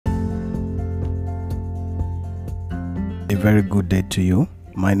A very good day to you.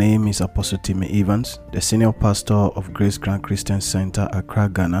 My name is Apostle Timmy Evans, the Senior Pastor of Grace Grand Christian Center, Accra,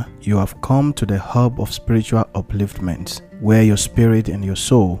 Ghana. You have come to the hub of spiritual upliftment, where your spirit and your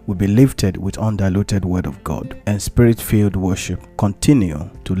soul will be lifted with undiluted word of God and spirit-filled worship. Continue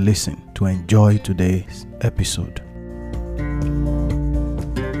to listen to enjoy today's episode.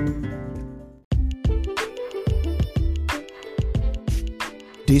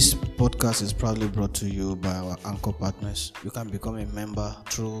 This podcast is proudly brought to you by our anchor partners. You can become a member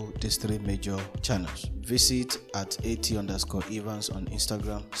through these three major channels. Visit at @Evans on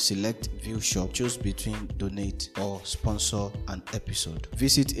Instagram, select View Shop, choose between donate or sponsor an episode.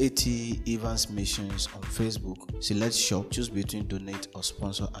 Visit Evans Missions on Facebook, select Shop, choose between donate or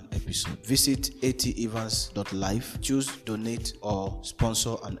sponsor an episode. Visit Evans.life, choose donate or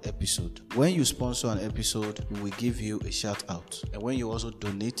sponsor an episode. When you sponsor an episode, we will give you a shout out. And when you also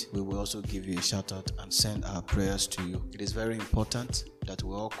donate, we will also give you a shout out and send our prayers to you. It is very important that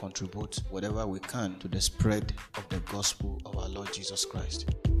we all contribute whatever we can to the spread of the gospel of our Lord Jesus Christ.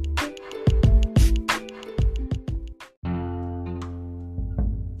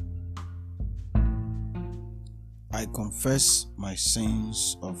 I confess my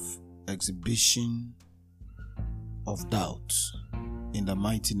sins of exhibition of doubt in the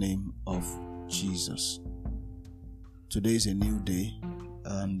mighty name of Jesus. Today is a new day,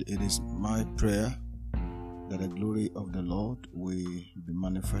 and it is my prayer that the glory of the Lord will be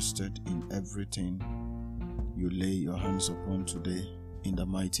manifested in everything you lay your hands upon today in the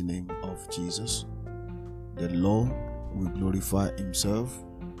mighty name of Jesus. The Lord will glorify Himself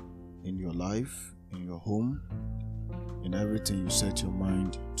in your life, in your home, in everything you set your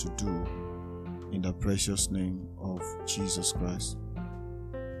mind to do, in the precious name of Jesus Christ.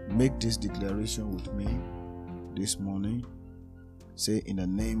 Make this declaration with me this morning. Say, in the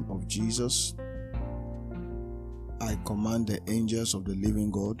name of Jesus, I command the angels of the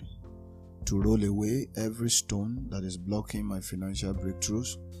living God to roll away every stone that is blocking my financial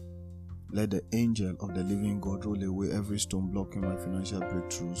breakthroughs. Let the angel of the living God roll away every stone blocking my financial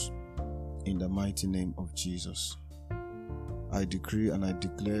breakthroughs in the mighty name of Jesus. I decree and I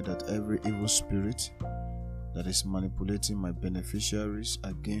declare that every evil spirit that is manipulating my beneficiaries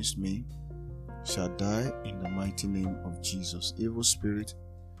against me shall die in the mighty name of Jesus. Evil spirit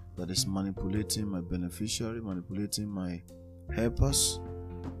that is manipulating my beneficiary, manipulating my helpers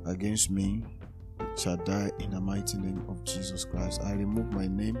against me shall die in the mighty name of Jesus Christ. I remove my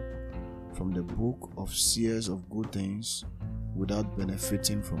name from the book of seers of good things without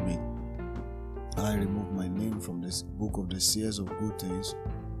benefiting from it. I remove my name from this book of the seers of good things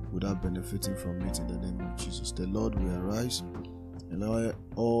without benefiting from it in the name of Jesus. The Lord will arise and let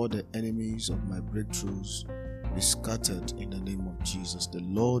all the enemies of my breakthroughs be scattered in the name of Jesus. The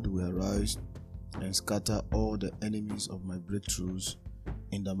Lord will arise and scatter all the enemies of my breakthroughs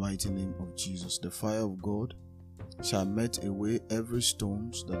in the mighty name of Jesus. The fire of God shall melt away every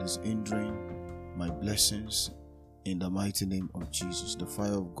stone that is hindering my blessings in the mighty name of Jesus. The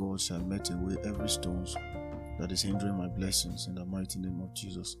fire of God shall melt away every stone that is hindering my blessings in the mighty name of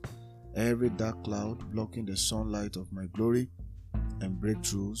Jesus. Every dark cloud blocking the sunlight of my glory and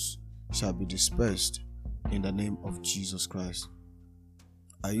breakthroughs shall be dispersed in the name of Jesus Christ.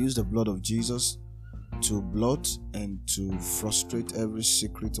 I use the blood of Jesus to blot and to frustrate every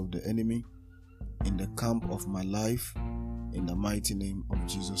secret of the enemy in the camp of my life in the mighty name of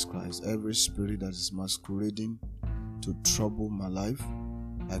Jesus Christ. Every spirit that is masquerading to trouble my life,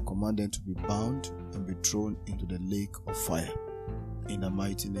 I command them to be bound and be thrown into the lake of fire in the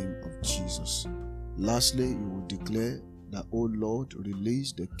mighty name of Jesus. Lastly, you will declare that, O Lord,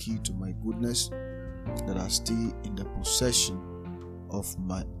 release the key to my goodness that are still in the possession of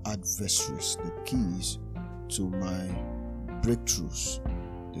my adversaries, the keys to my breakthroughs,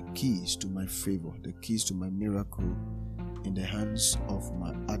 the keys to my favor, the keys to my miracle in the hands of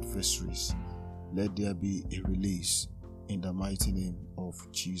my adversaries. Let there be a release in the mighty name of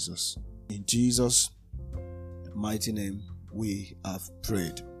Jesus. In Jesus' mighty name we have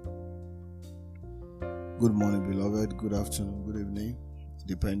prayed. Good morning, beloved. Good afternoon, good evening,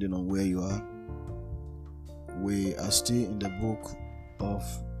 depending on where you are. We are still in the book of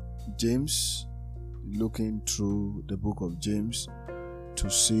James, looking through the book of James to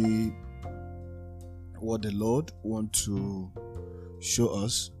see what the Lord wants to show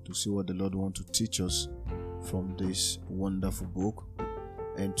us, to see what the Lord wants to teach us from this wonderful book.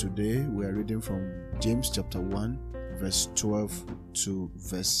 And today we are reading from James chapter 1 verse 12 to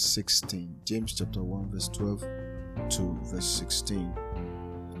verse 16. James chapter 1 verse 12 to verse 16.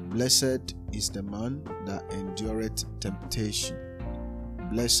 Blessed is the man that endureth temptation.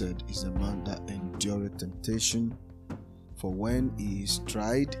 Blessed is the man that endureth temptation, For when he is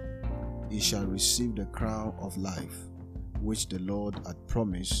tried, he shall receive the crown of life, which the Lord hath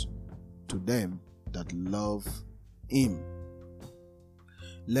promised to them that love him.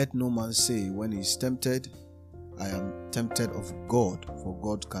 Let no man say when he is tempted, I am tempted of God, for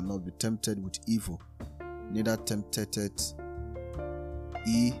God cannot be tempted with evil, neither tempteth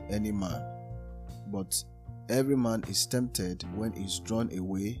he any man. But every man is tempted when he is drawn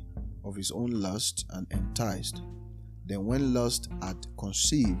away of his own lust and enticed. Then when lust hath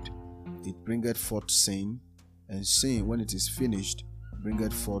conceived, it bringeth forth sin, and sin, when it is finished,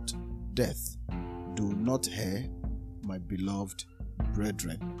 bringeth forth death. Do not err, my beloved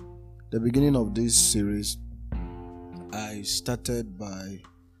brethren. The beginning of this series, I started by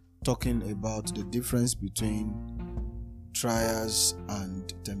talking about the difference between trials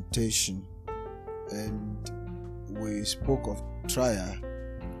and temptation. And we spoke of trial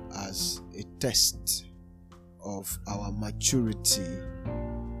as a test of our maturity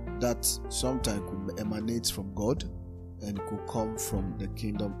that sometimes could emanate from God and could come from the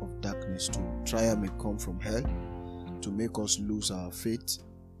kingdom of darkness too. Trial may come from hell to make us lose our faith,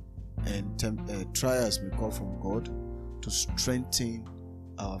 and trials may come from God to strengthen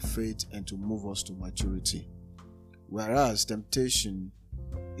our faith and to move us to maturity. Whereas temptation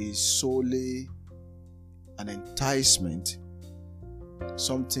is solely an enticement,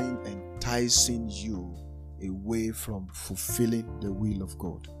 something enticing you away from fulfilling the will of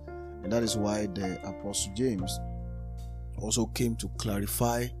God. And that is why the Apostle James also came to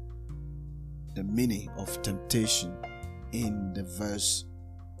clarify the meaning of temptation in the verse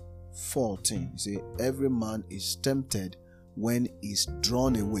 14. He says, every man is tempted when he's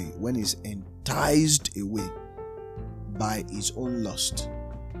drawn away, when he's enticed away by his own lust.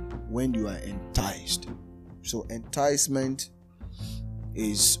 When you are enticed. So enticement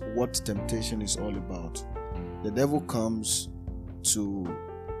is what temptation is all about. The devil comes to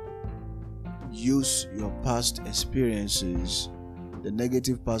use your past experiences, the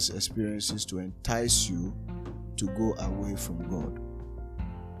negative past experiences, to entice you to go away from God.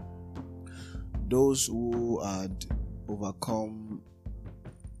 Those who had overcome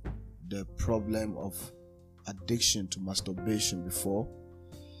the problem of addiction to masturbation before,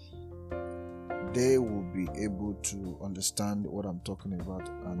 they will be able to understand what I'm talking about.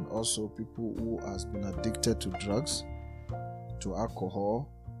 And also people who has been addicted to drugs, to alcohol,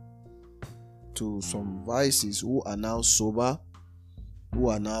 to some vices, who are now sober, who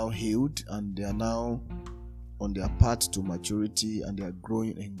are now healed, and they are now on their path to maturity and they are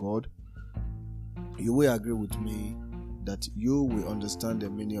growing in God. You will agree with me that you will understand the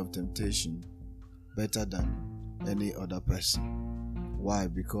meaning of temptation better than any other person. Why?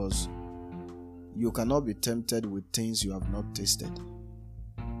 Because you cannot be tempted with things you have not tasted.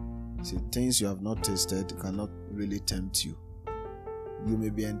 See, things you have not tasted cannot really tempt you. You may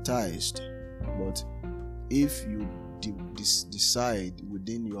be enticed, but if you decide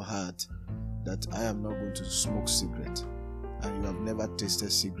within your heart that I am not going to smoke cigarette, and you have never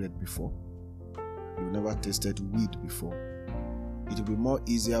tasted cigarette before, you've never tasted weed before, it will be more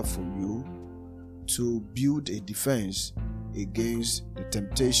easier for you to build a defense against the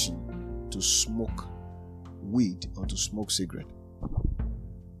temptation to smoke weed or to smoke cigarette.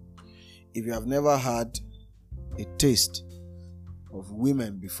 If you have never had a taste of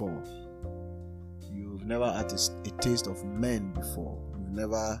women before, you've never had a taste of men before, you've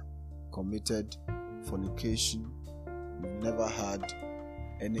never committed fornication, you've never had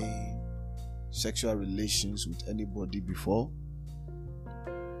any sexual relations with anybody before,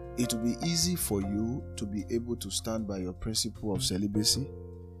 it will be easy for you to be able to stand by your principle of celibacy.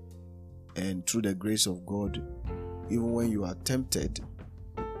 And through the grace of God, even when you are tempted,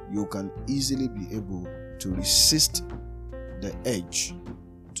 you can easily be able to resist the urge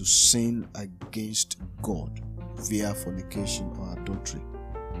to sin against God via fornication or adultery.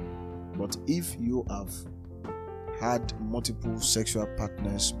 But if you have had multiple sexual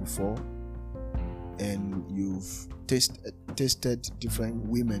partners before, and you've tasted different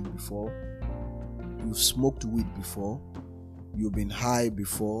women before, you've smoked weed before, you've been high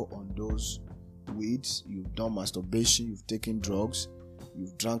before on those weeds, you've done masturbation, you've taken drugs,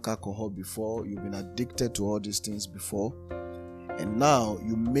 you've drank alcohol before, you've been addicted to all these things before, and now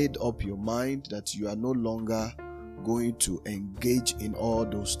you made up your mind that you are no longer going to engage in all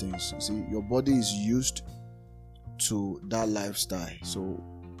those things. You see, your body is used to that lifestyle. So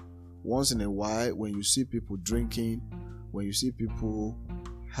once in a while, when you see people drinking, when you see people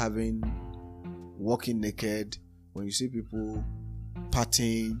walking naked, when you see people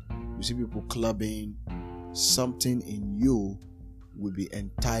partying, you see people clubbing, something in you will be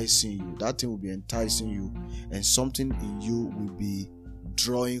enticing you. That thing will be enticing you, and something in you will be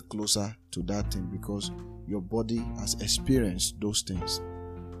drawing closer to that thing because your body has experienced those things.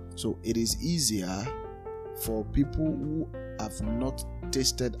 So it is easier for people who have not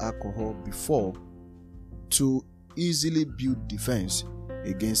tasted alcohol before to easily build defense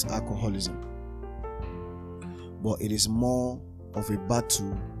against alcoholism. But it is more of a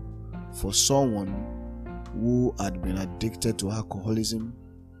battle for someone who had been addicted to alcoholism.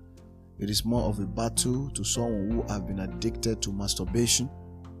 It is more of a battle to someone who have been addicted to masturbation.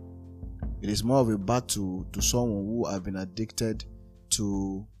 It is more of a battle to someone who have been addicted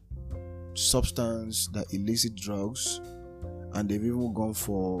to substance, the illicit drugs, and they've even gone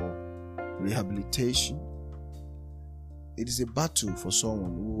for rehabilitation. It is a battle for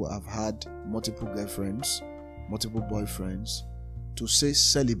someone who have had multiple girlfriends, multiple boyfriends, to stay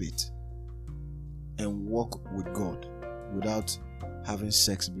celibate and walk with God without having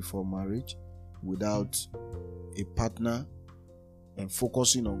sex before marriage, without a partner, and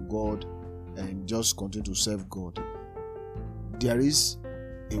focusing on God and just continue to serve God. There is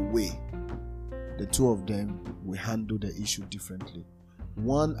a way the two of them will handle the issue differently.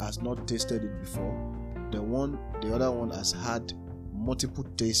 One has not tasted it before. The other one has had multiple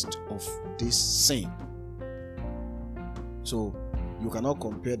tastes of this sin. So you cannot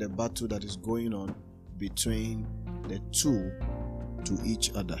compare the battle that is going on between the two to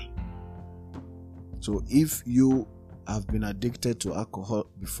each other. So if you have been addicted to alcohol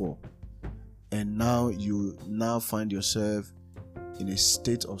before, and now you find yourself in a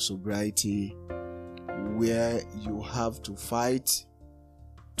state of sobriety where you have to fight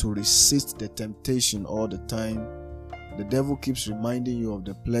to resist the temptation all the time, the devil keeps reminding you of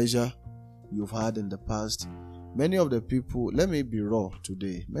the pleasure you've had in the past. Many of the people, let me be raw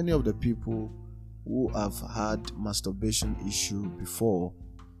today, many of the people who have had masturbation issue before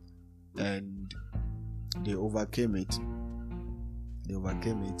and they overcame it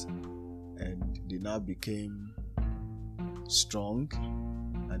and they now became strong,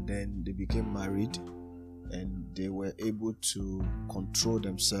 and then they became married and they were able to control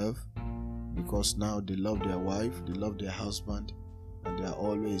themselves because now they love their wife, they love their husband, and they are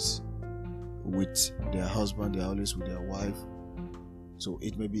always with their husband, they are always with their wife. So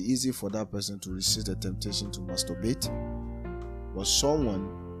it may be easy for that person to resist the temptation to masturbate. But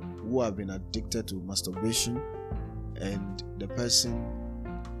someone who have been addicted to masturbation and the person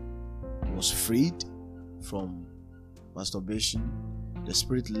was freed from masturbation, the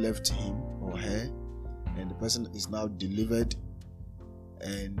spirit left him or her, and the person is now delivered,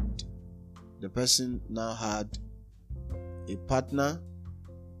 and the person now had a partner,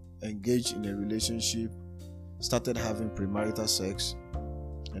 engaged in a relationship, started having premarital sex,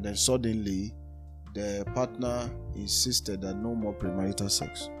 and then suddenly the partner insisted that no more premarital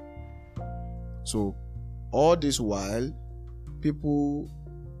sex. So all this while, people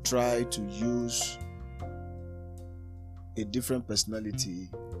try to use a different personality,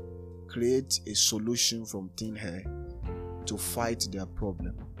 create a solution from thin air to fight their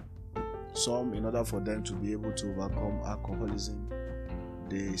problem. Some, in order for them to be able to overcome alcoholism,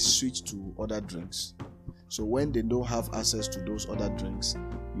 they switch to other drinks. So when they don't have access to those other drinks,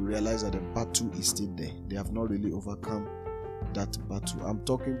 you realize that the battle is still there. They have not really overcome that battle. I'm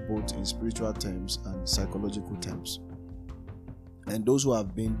talking both in spiritual terms and psychological terms. And those who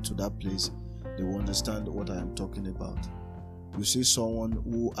have been to that place, they will understand what I am talking about. You see someone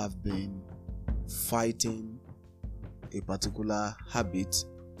who have been fighting a particular habit,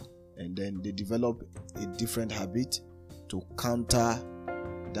 and then they develop a different habit to counter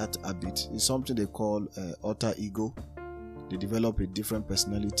that habit. It's something they call alter ego. They develop a different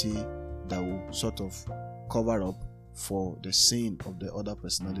personality that will sort of cover up for the sin of the other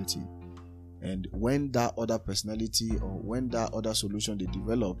personality. And when that other personality or when that other solution they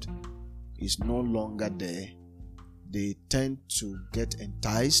developed is no longer there, they tend to get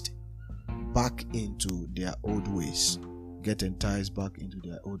enticed back into their old ways, get enticed back into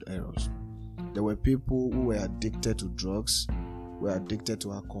their old errors. There were people who were addicted to drugs, who were addicted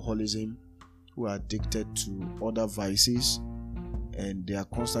to alcoholism, who are addicted to other vices, and they are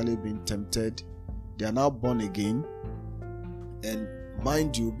constantly being tempted. They are now born again, and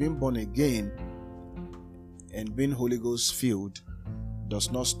mind you, being born again and being Holy Ghost filled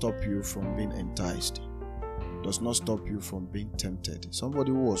does not stop you from being enticed, does not stop you from being tempted.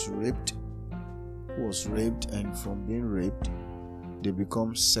 Somebody who was raped, and from being raped, they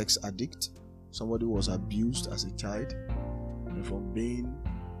become sex addict. Somebody who was abused as a child, and from being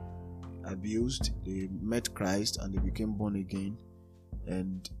abused, they met Christ and they became born again.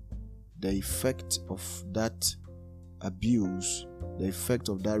 And the effect of that abuse, the effect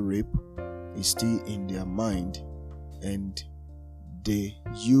of that rape is still in their mind, and they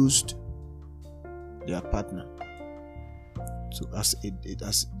used their partner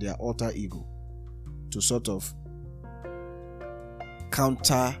as their alter ego to sort of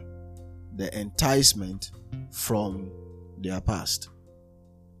counter the enticement from their past.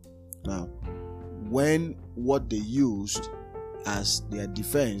 Now, when what they used as their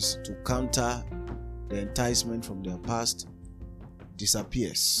defense to counter the enticement from their past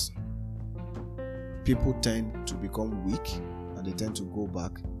disappears, people tend to become weak and they tend to go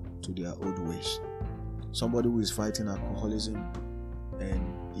back to their old ways. Somebody who is fighting alcoholism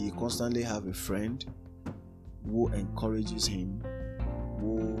and he constantly have a friend who encourages him,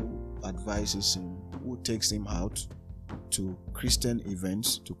 who advises him, who takes him out to Christian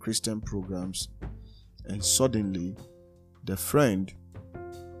events, to Christian programs, and suddenly the friend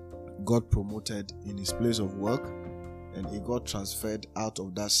got promoted in his place of work and he got transferred out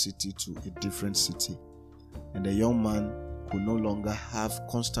of that city to a different city, and the young man could no longer have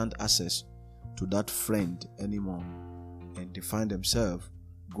constant access to that friend anymore, and they find themselves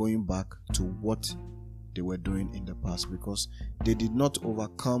going back to what they were doing in the past because they did not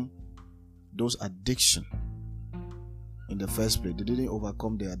overcome those addiction in the first place. They didn't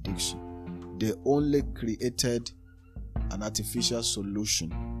overcome the addiction. They only created an artificial solution,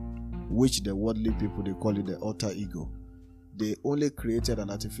 which the worldly people, they call it the alter ego. They only created an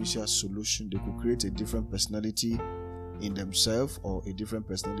artificial solution. They could create a different personality in themselves or a different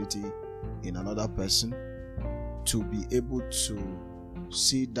personality in another person to be able to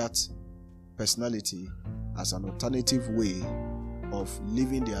see that personality as an alternative way of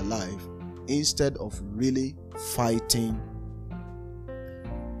living their life instead of really fighting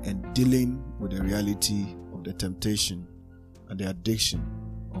and dealing with the reality of the temptation and the addiction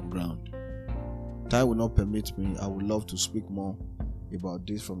on ground. Time will not permit me. I would love to speak more about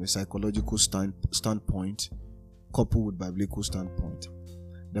this from a psychological standpoint coupled with biblical standpoint.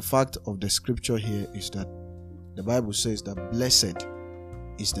 The fact of the scripture here is that the Bible says that blessed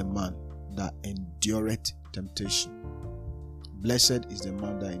is the man that endureth temptation. Blessed is the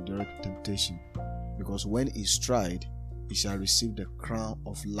man that endureth temptation, because when he is tried, he shall receive the crown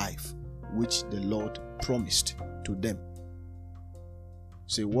of life which the Lord promised to them.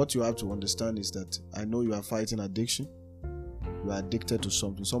 So what you have to understand is that I know you are fighting addiction. You are addicted to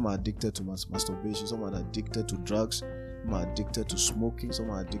something. Some are addicted to masturbation. Some are addicted to drugs. Some are addicted to smoking. Some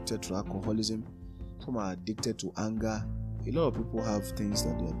are addicted to alcoholism. Some are addicted to anger. A lot of people have things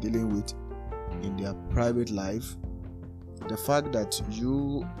that they are dealing with in their private life. The fact that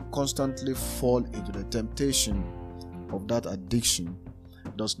you constantly fall into the temptation of that addiction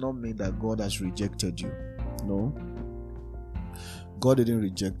does not mean that God has rejected you. No. God didn't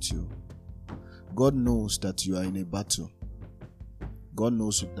reject you. God knows that you are in a battle. God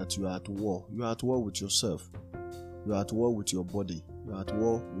knows that you are at war. You are at war with yourself. You are at war with your body. You are at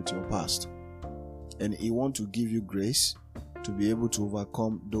war with your past. And He wants to give you grace to be able to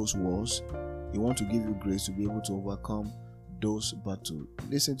overcome those wars. He wants to give you grace to be able to overcome those battles.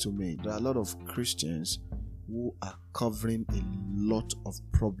 Listen to me. There are a lot of Christians who are covering a lot of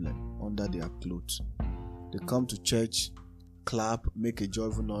problem under their clothes. They come to church, clap, make a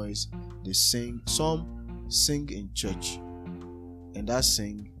joyful noise, they sing. Some sing in church, and that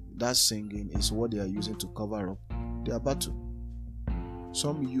singing is what they are using to cover up their battle.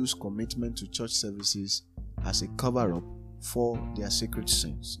 Some use commitment to church services as a cover up for their secret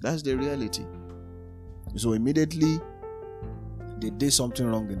sins. That's the reality. So immediately they did something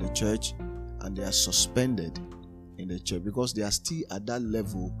wrong in the church and they are suspended in the church because they are still at that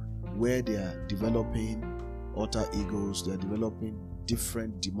level where they are developing alter egos, they are developing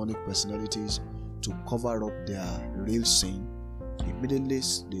different demonic personalities to cover up their real sin. Immediately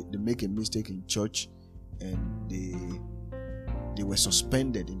they make a mistake in church and they were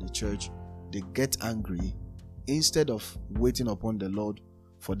suspended in the church. They get angry. Instead of waiting upon the Lord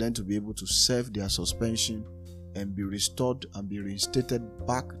for them to be able to serve their suspension and be restored and be reinstated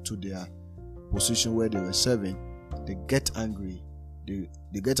back to their position where they were serving, they get angry.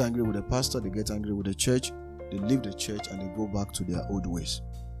 They get angry with the pastor, they get angry with the church, they leave the church and they go back to their old ways.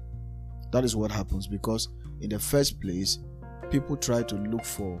 That is what happens because in the first place, people try to look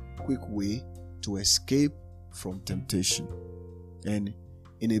for a quick way to escape from temptation. And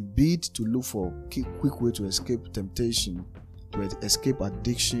in a bid to look for a quick way to escape temptation, to escape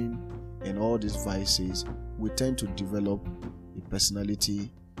addiction and all these vices, we tend to develop a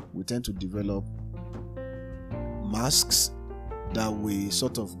personality. We tend to develop masks that will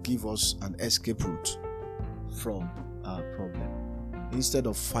sort of give us an escape route from our problem. Instead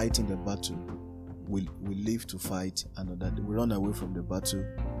of fighting the battle, we live to fight another day. We run away from the battle.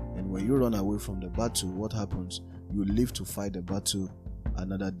 And when you run away from the battle, what happens? You live to fight the battle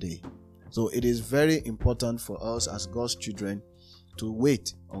another day. So it is very important for us as God's children to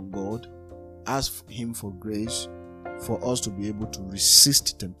wait on God, ask Him for grace, for us to be able to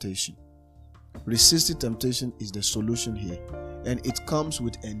resist temptation. Resisting temptation is the solution here. And it comes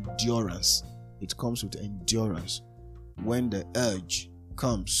with endurance. It comes with endurance. When the urge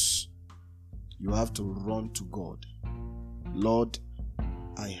comes, you have to run to God. Lord,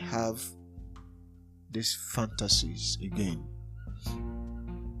 I have these fantasies again.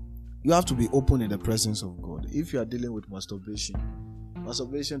 You have to be open in the presence of God. If you are dealing with masturbation,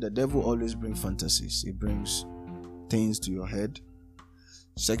 the devil always brings fantasies. It brings things to your head.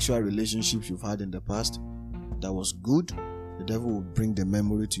 Sexual relationships you've had in the past that was good, the devil will bring the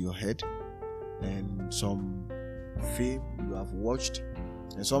memory to your head. And some film you have watched.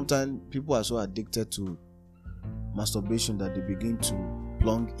 And sometimes people are so addicted to masturbation that they begin to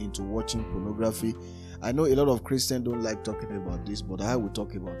plunge into watching pornography. I know a lot of Christians don't like talking about this, but I will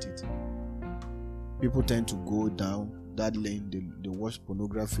talk about it. People tend to go down that lane. They watch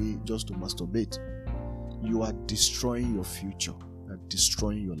pornography just to masturbate. You are destroying your future. You are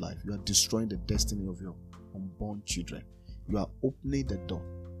destroying your life. You are destroying the destiny of your unborn children. You are opening the door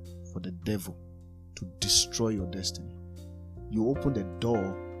for the devil to destroy your destiny. You open the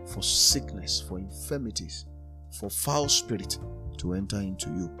door for sickness, for infirmities, for foul spirit to enter into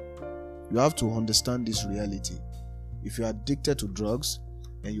you. You have to understand this reality. If you are addicted to drugs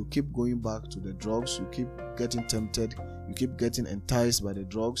and you keep going back to the drugs, you keep getting tempted, you keep getting enticed by the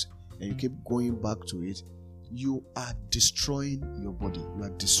drugs, and you keep going back to it, you are destroying your body. You are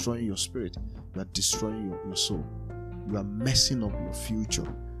destroying your spirit. You are destroying your soul. You are messing up your future.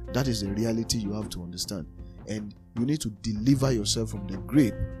 That is the reality you have to understand. And you need to deliver yourself from the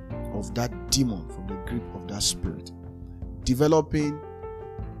grip of that demon, from the grip of that spirit. Developing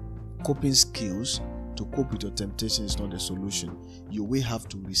coping skills to cope with your temptation is not the solution. You will have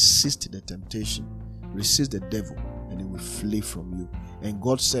to resist the temptation, resist the devil, and he will flee from you. And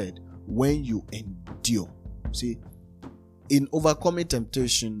God said, when you endure, see, in overcoming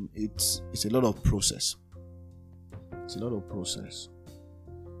temptation, it's a lot of process. It's a lot of process.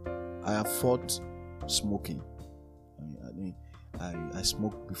 I have fought smoking. I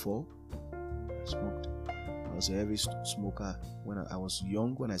smoked before. I was a heavy smoker when I was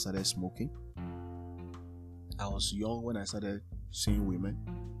young when I started smoking. I was young when I started seeing women.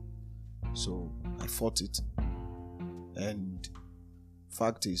 So I fought it. And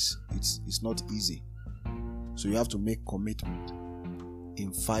fact is, it's not easy. So you have to make commitment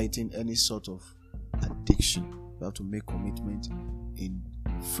in fighting any sort of addiction. You have to make commitment in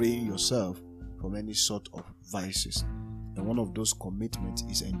freeing yourself from any sort of vices. And one of those commitments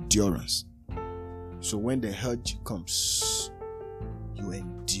is endurance. So when the urge comes, you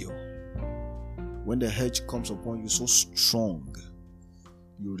endure. When the urge comes upon you so strong,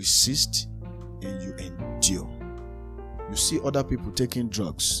 you resist and you endure. You see other people taking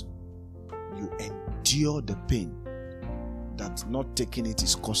drugs, you endure the pain that not taking it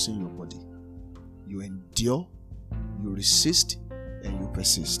is causing your body. You endure, you resist, and you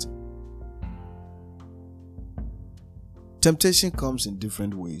persist. Temptation comes in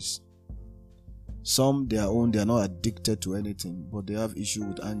different ways. Some, they are not addicted to anything, but they have issue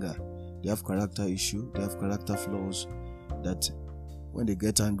with anger. They have character issue. They have character flaws that when they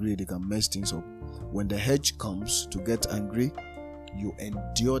get angry, they can mess things up. When the urge comes to get angry, you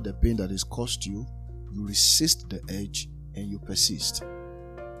endure the pain that is caused you, you resist the urge, and you persist.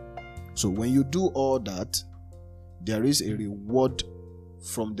 So when you do all that, there is a reward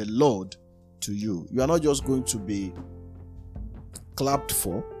from the Lord to you. You are not just going to be clapped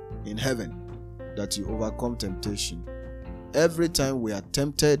for in heaven that you overcome temptation. Every time we are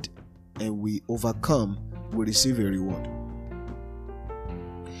tempted and we overcome, we receive a reward.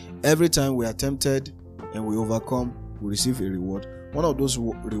 Every time we are tempted and we overcome, we receive a reward. One of those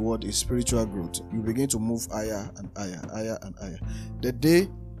rewards is spiritual growth. You begin to move higher and higher, higher and higher. The day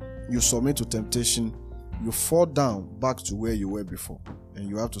you submit to temptation, you fall down back to where you were before, and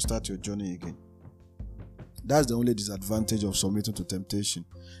you have to start your journey again. That's the only disadvantage of submitting to temptation.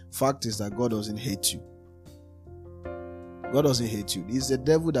 Fact is that God doesn't hate you. God doesn't hate you. It's the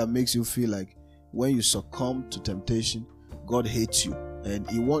devil that makes you feel like when you succumb to temptation, God hates you. And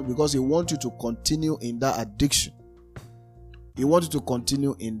because he wants you to continue in that addiction. He wants you to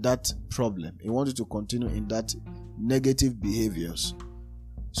continue in that problem. He wants you to continue in that negative behaviors.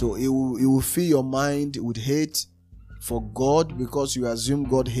 So it will fill your mind with hate for God because you assume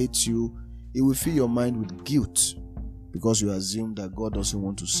God hates you. It will fill your mind with guilt because you assume that God doesn't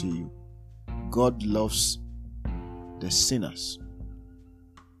want to see you. God loves the sinners,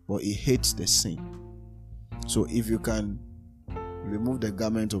 but He hates the sin. So if you can remove the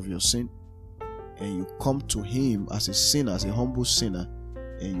garment of your sin and you come to Him as a sinner, as a humble sinner,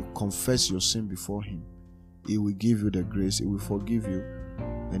 and you confess your sin before Him, He will give you the grace, He will forgive you,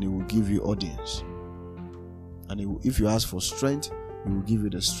 and He will give you audience. And if you ask for strength, He will give you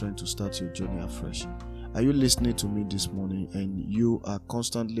the strength to start your journey afresh. Are you listening to me this morning and you are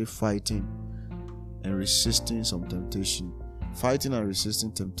constantly fighting and resisting some temptation? Fighting and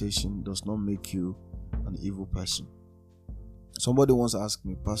resisting temptation does not make you an evil person. Somebody once asked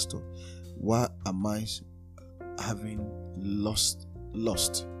me, Pastor, why am I having lust?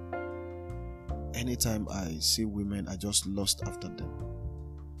 Anytime I see women, I just lust after them.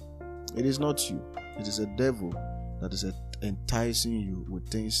 It is not you. It is a devil that is enticing you with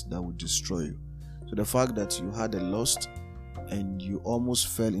things that will destroy you. So the fact that you had a lust and you almost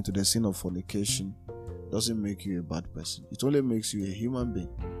fell into the sin of fornication doesn't make you a bad person. It only makes you a human being.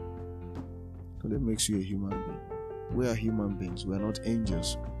 It only makes you a human being. We are human beings. We are not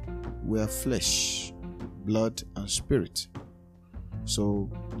angels. We are flesh, blood, and spirit. So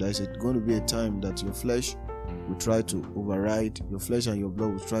there is going to be a time that your flesh will try to override, your flesh and your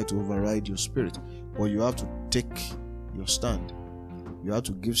blood will try to override your spirit. But you have to take your stand. You have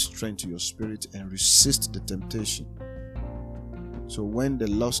to give strength to your spirit and resist the temptation. So when the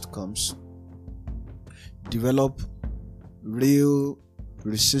lust comes, develop real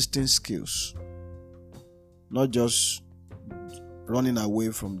resisting skills. Not just running away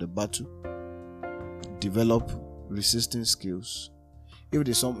from the battle. Develop resisting skills. If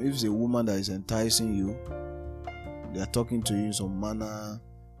it's a woman that is enticing you, they are talking to you in some manner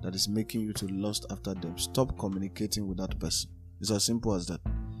that is making you to lust after them, stop communicating with that person. It's as simple as that.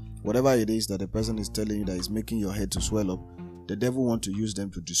 Whatever it is that the person is telling you that is making your head to swell up, the devil wants to use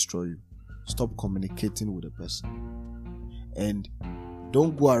them to destroy you. Stop communicating with the person. And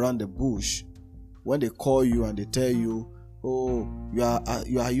don't go around the bush when they call you and they tell you, oh,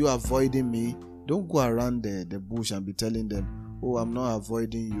 you avoiding me. Don't go around the bush and be telling them, oh, I'm not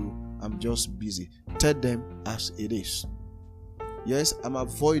avoiding you, I'm just busy. Tell them as it is. Yes, I'm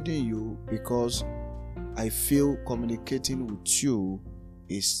avoiding you because I feel communicating with you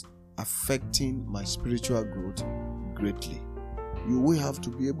is affecting my spiritual growth greatly. You will have to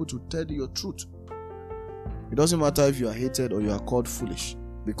be able to tell your truth. It doesn't matter if you are hated or you are called foolish,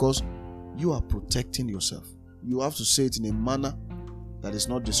 because you are protecting yourself. You have to say it in a manner that is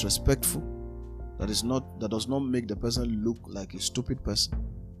not disrespectful, that does not make the person look like a stupid person.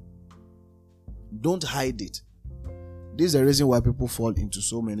 Don't hide it. This is the reason why people fall into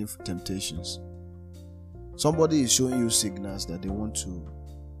so many temptations. Somebody is showing you signals that they want to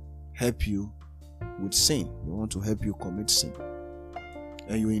help you with sin. They want to help you commit sin.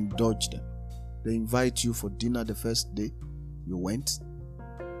 And you indulge them. They invite you for dinner the first day. You went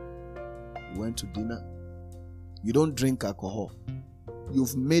to dinner. You don't drink alcohol.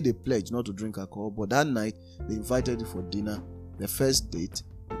 You've made a pledge not to drink alcohol, but that night they invited you for dinner. The first date,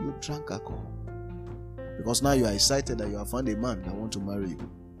 you drank alcohol. Because now you are excited that you have found a man that wants to marry you.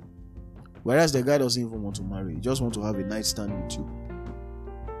 Whereas the guy doesn't even want to marry you. He just wants to have a night stand with you.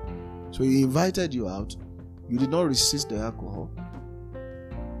 So he invited you out. You did not resist the alcohol.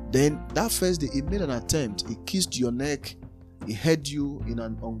 Then that first day, he made an attempt. He kissed your neck. He held you in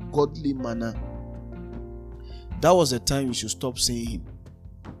an ungodly manner. That was the time you should stop seeing him.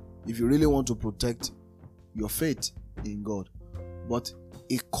 If you really want to protect your faith in God. But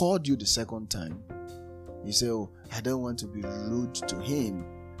he called you the second time. He said, oh, I don't want to be rude to him.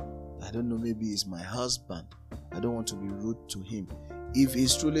 I don't know, maybe he's my husband. I don't want to be rude to him. If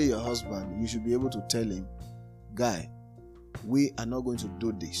he's truly your husband, you should be able to tell him, guy, we are not going to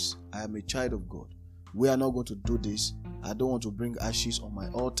do this. I am a child of God. We are not going to do this. I don't want to bring ashes on my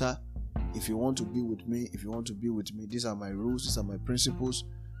altar. If you want to be with me, these are my rules, these are my principles.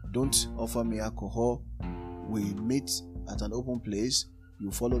 Don't offer me alcohol. We meet at an open place. You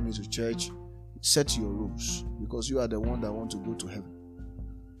follow me to church. Set your rules, because you are the one that wants to go to heaven.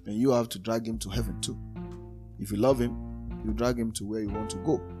 And you have to drag him to heaven too. If you love him, you drag him to where you want to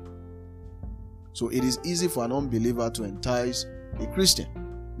go. So it is easy for an unbeliever to entice a Christian,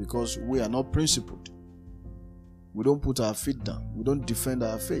 because we are not principled. We don't put our feet down. We don't defend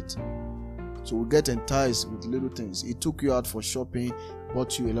our faith. So we get enticed with little things. He took you out for shopping,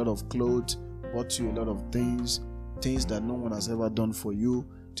 bought you a lot of clothes, bought you a lot of things that no one has ever done for you,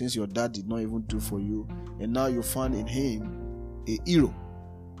 things your dad did not even do for you, and now you find in him a hero.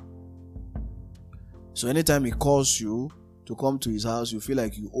 So anytime he calls you to come to his house, you feel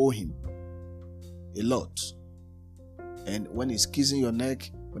like you owe him a lot. And when he's kissing your neck,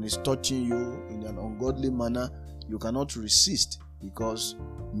 when it's touching you in an ungodly manner, you cannot resist because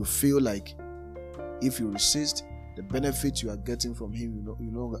you feel like if you resist, the benefit you are getting from him,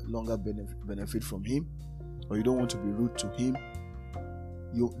 you no longer benefit from him, or you don't want to be rude to him.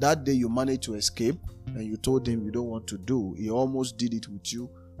 That day you managed to escape and you told him you don't want to do. He almost did it with you,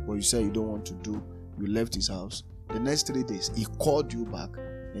 but you said you don't want to do. You left his house. The next 3 days, he called you back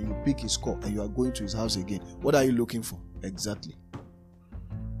and you pick his call and you are going to his house again. What are you looking for? Exactly.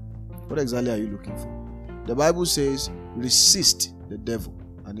 What exactly are you looking for? The Bible says, resist the devil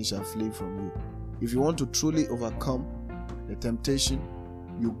and he shall flee from you. If you want to truly overcome the temptation,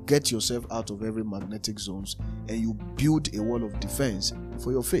 you get yourself out of every magnetic zones and you build a wall of defense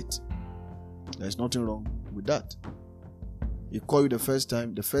for your faith. There's nothing wrong with that. He called you the first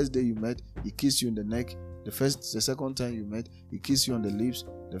time, the first day you met, he kissed you in the neck. The second time you met, he kissed you on the lips.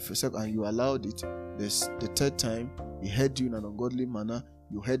 And you allowed it. The third time, he heard you in an ungodly manner.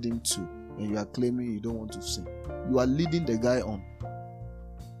 You heard him too, and you are claiming you don't want to sin. You are leading the guy on.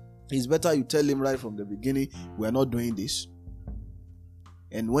 It's better you tell him right from the beginning, we are not doing this.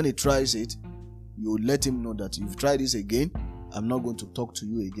 And when he tries it, you let him know that you've tried this again, I'm not going to talk to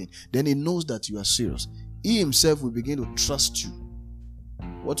you again. Then he knows that you are serious. He himself will begin to trust you.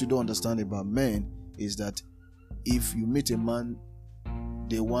 What you don't understand about men is that if you meet a man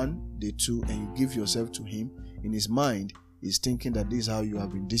day 1, day 2, and you give yourself to him, in his mind, he's thinking that this is how you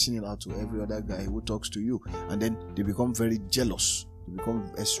have been dishing it out to every other guy who talks to you. And then they become very jealous. They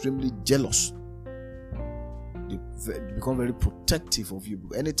become extremely jealous. They become very protective of you.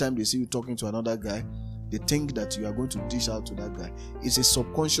 Anytime they see you talking to another guy, they think that you are going to dish out to that guy. It's a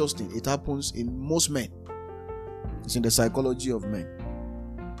subconscious thing. It happens in most men. It's in the psychology of men.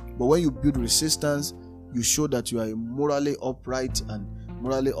 But when you build resistance, you show that you are a morally upright and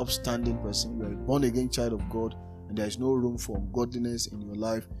morally upstanding person. You are a born-again child of God, and there is no room for ungodliness in your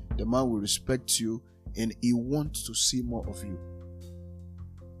life. The man will respect you, and he wants to see more of you.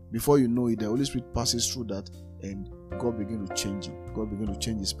 Before you know it, the Holy Spirit passes through that, and God begins to change him. God begins to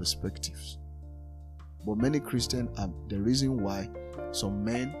change his perspectives. But many Christians are the reason why some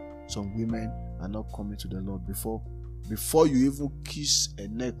men, some women are not coming to the Lord. Before you even kiss a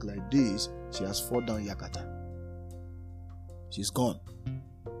neck like this, she has fallen down Yakata. She's gone.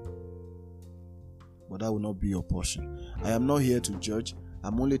 But that will not be your portion. I am not here to judge.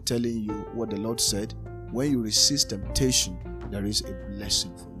 I'm only telling you what the Lord said. When you resist temptation, there is a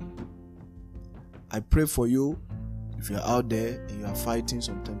blessing for you. I pray for you. If you're out there and you are fighting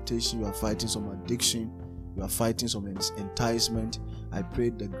some temptation, you are fighting some addiction, you are fighting some enticement, I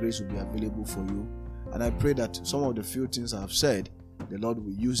pray the grace will be available for you. And I pray that some of the few things I have said, the Lord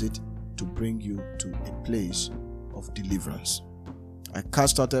will use it to bring you to a place of deliverance. I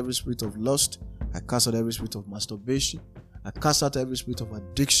cast out every spirit of lust. I cast out every spirit of masturbation. I cast out every spirit of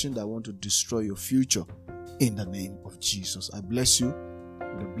addiction that want to destroy your future in the name of Jesus. I bless you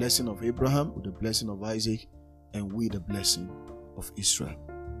with the blessing of Abraham, with the blessing of Isaac, and with the blessing of Israel.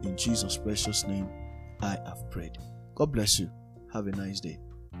 In Jesus' precious name, I have prayed. God bless you. Have a nice day.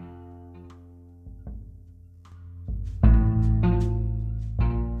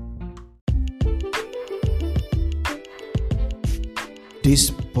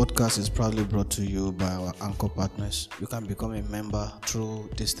 This podcast is proudly brought to you by our anchor partners. You can become a member through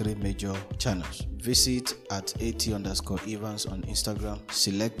these 3 major channels. Visit at @Evans on Instagram.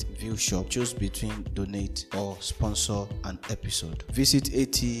 Select View Shop. Choose between donate or sponsor an episode. Visit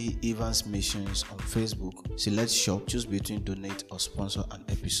Evans Missions on Facebook. Select Shop. Choose between donate or sponsor an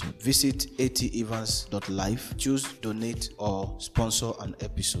episode. Visit Evans.life. Choose donate or sponsor an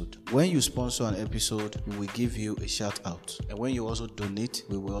episode. When you sponsor an episode, we will give you a shout out. And when you also donate,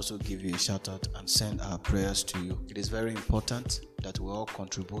 we will also give you a shout out and send our prayers to you. It is very important that we all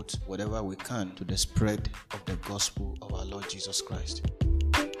contribute whatever we can to the spread of the gospel of our Lord Jesus Christ.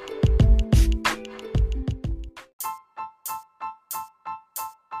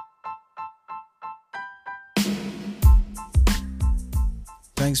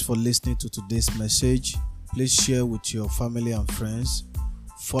 Thanks for listening to today's message. Please share with your family and friends.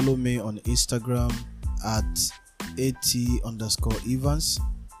 Follow me on Instagram at @Evans.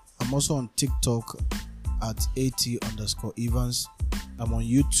 I'm also on TikTok at @Evans. I'm on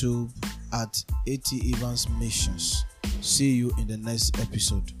YouTube at @Evans Missions. See you in the next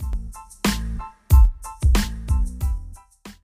episode.